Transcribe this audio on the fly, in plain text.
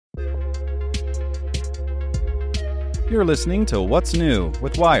You're listening to What's New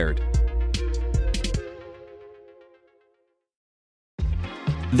with Wired.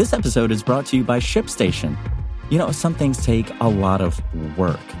 This episode is brought to you by ShipStation. You know, some things take a lot of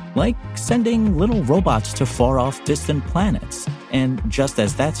work, like sending little robots to far-off distant planets. And just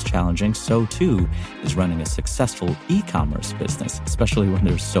as that's challenging, so too is running a successful e-commerce business, especially when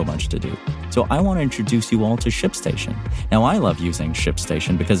there's so much to do. So I want to introduce you all to ShipStation. Now, I love using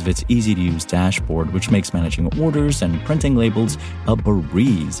ShipStation because of its easy-to-use dashboard, which makes managing orders and printing labels a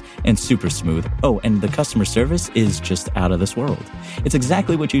breeze and super smooth. Oh, and the customer service is just out of this world. It's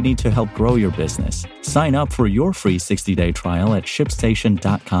exactly what you need to help grow your business. Sign up for your free 60-day trial at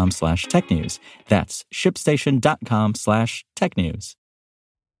shipstation.com/technews. That's shipstation.com/technews.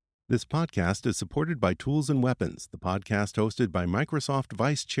 This podcast is supported by Tools and Weapons, the podcast hosted by Microsoft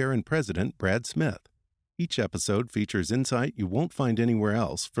Vice Chair and President Brad Smith. Each episode features insight you won't find anywhere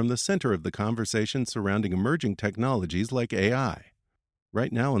else from the center of the conversation surrounding emerging technologies like AI.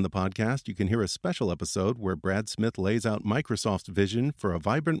 Right now on the podcast, you can hear a special episode where Brad Smith lays out Microsoft's vision for a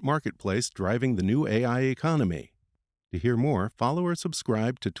vibrant marketplace driving the new AI economy. To hear more, follow or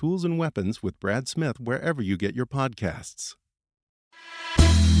subscribe to Tools and Weapons with Brad Smith wherever you get your podcasts.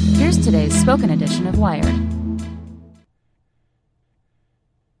 Here's today's spoken edition of Wired.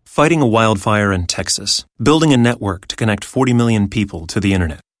 Fighting a wildfire in Texas, building a network to connect 40 million people to the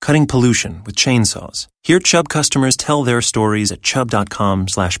internet, cutting pollution with chainsaws. Hear Chubb customers tell their stories at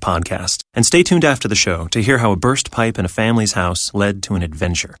chubb.com/podcast. And stay tuned after the show to hear how a burst pipe in a family's house led to an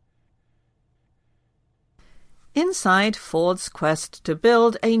adventure. Inside Ford's Quest to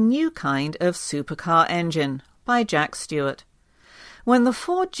Build a New Kind of Supercar Engine by Jack Stewart. When the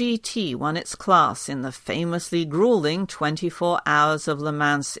Ford GT won its class in the famously grueling 24 Hours of Le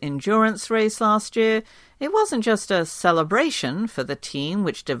Mans endurance race last year, it wasn't just a celebration for the team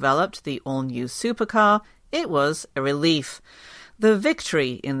which developed the all-new supercar, it was a relief. The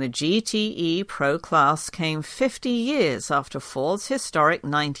victory in the GTE Pro class came 50 years after Ford's historic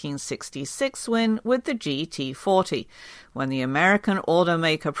 1966 win with the GT40, when the American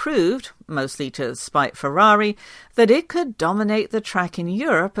automaker proved, mostly to spite Ferrari, that it could dominate the track in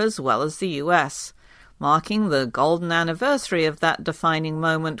Europe as well as the US. Marking the golden anniversary of that defining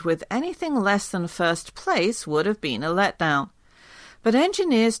moment with anything less than first place would have been a letdown. But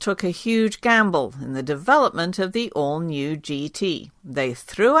engineers took a huge gamble in the development of the all-new GT. They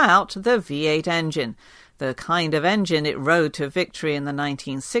threw out the V8 engine, the kind of engine it rode to victory in the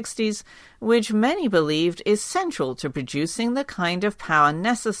 1960s, which many believed is central to producing the kind of power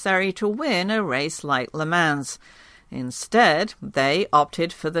necessary to win a race like Le Mans. Instead, they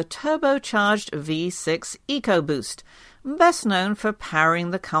opted for the turbocharged V6 EcoBoost, best known for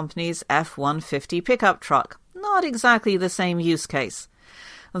powering the company's F-150 pickup truck. Not exactly the same use case.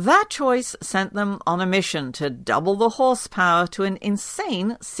 That choice sent them on a mission to double the horsepower to an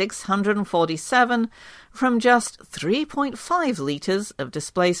insane 647 from just 3.5 litres of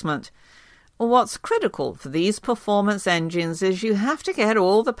displacement. What's critical for these performance engines is you have to get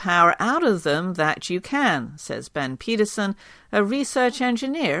all the power out of them that you can, says Ben Peterson, a research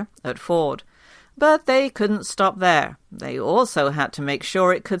engineer at Ford. But they couldn't stop there. They also had to make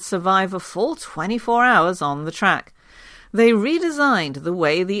sure it could survive a full 24 hours on the track. They redesigned the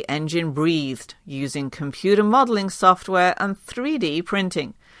way the engine breathed, using computer modeling software and 3D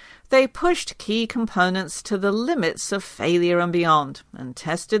printing. They pushed key components to the limits of failure and beyond, and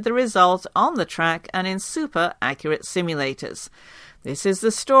tested the result on the track and in super accurate simulators. This is the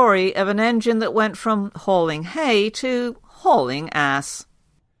story of an engine that went from hauling hay to hauling ass.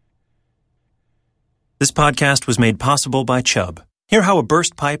 This podcast was made possible by Chubb. Hear how a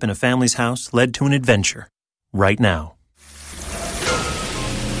burst pipe in a family's house led to an adventure. Right now.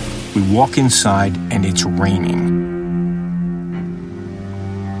 We walk inside and it's raining.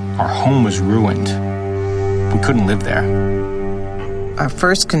 Our home was ruined. We couldn't live there. Our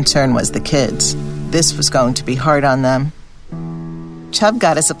first concern was the kids. This was going to be hard on them. Chubb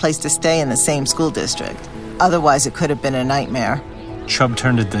got us a place to stay in the same school district. Otherwise, it could have been a nightmare. Chubb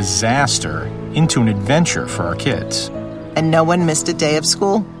turned a disaster into an adventure for our kids. And no one missed a day of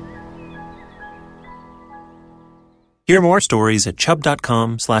school? Hear more stories at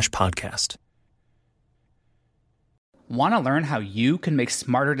chubb.com/podcast. Want to learn how you can make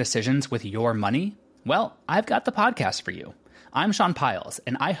smarter decisions with your money? Well, I've got the podcast for you. I'm Sean Piles,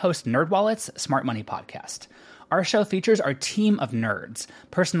 and I host NerdWallet's Smart Money Podcast. Our show features our team of nerds,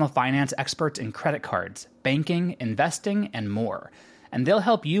 personal finance experts in credit cards, banking, investing, and more. And they'll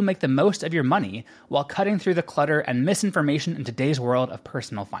help you make the most of your money while cutting through the clutter and misinformation in today's world of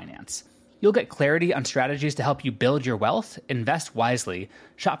personal finance. You'll get clarity on strategies to help you build your wealth, invest wisely,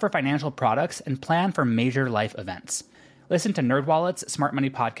 shop for financial products, and plan for major life events. Listen to NerdWallet's Smart Money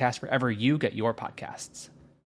Podcast wherever you get your podcasts.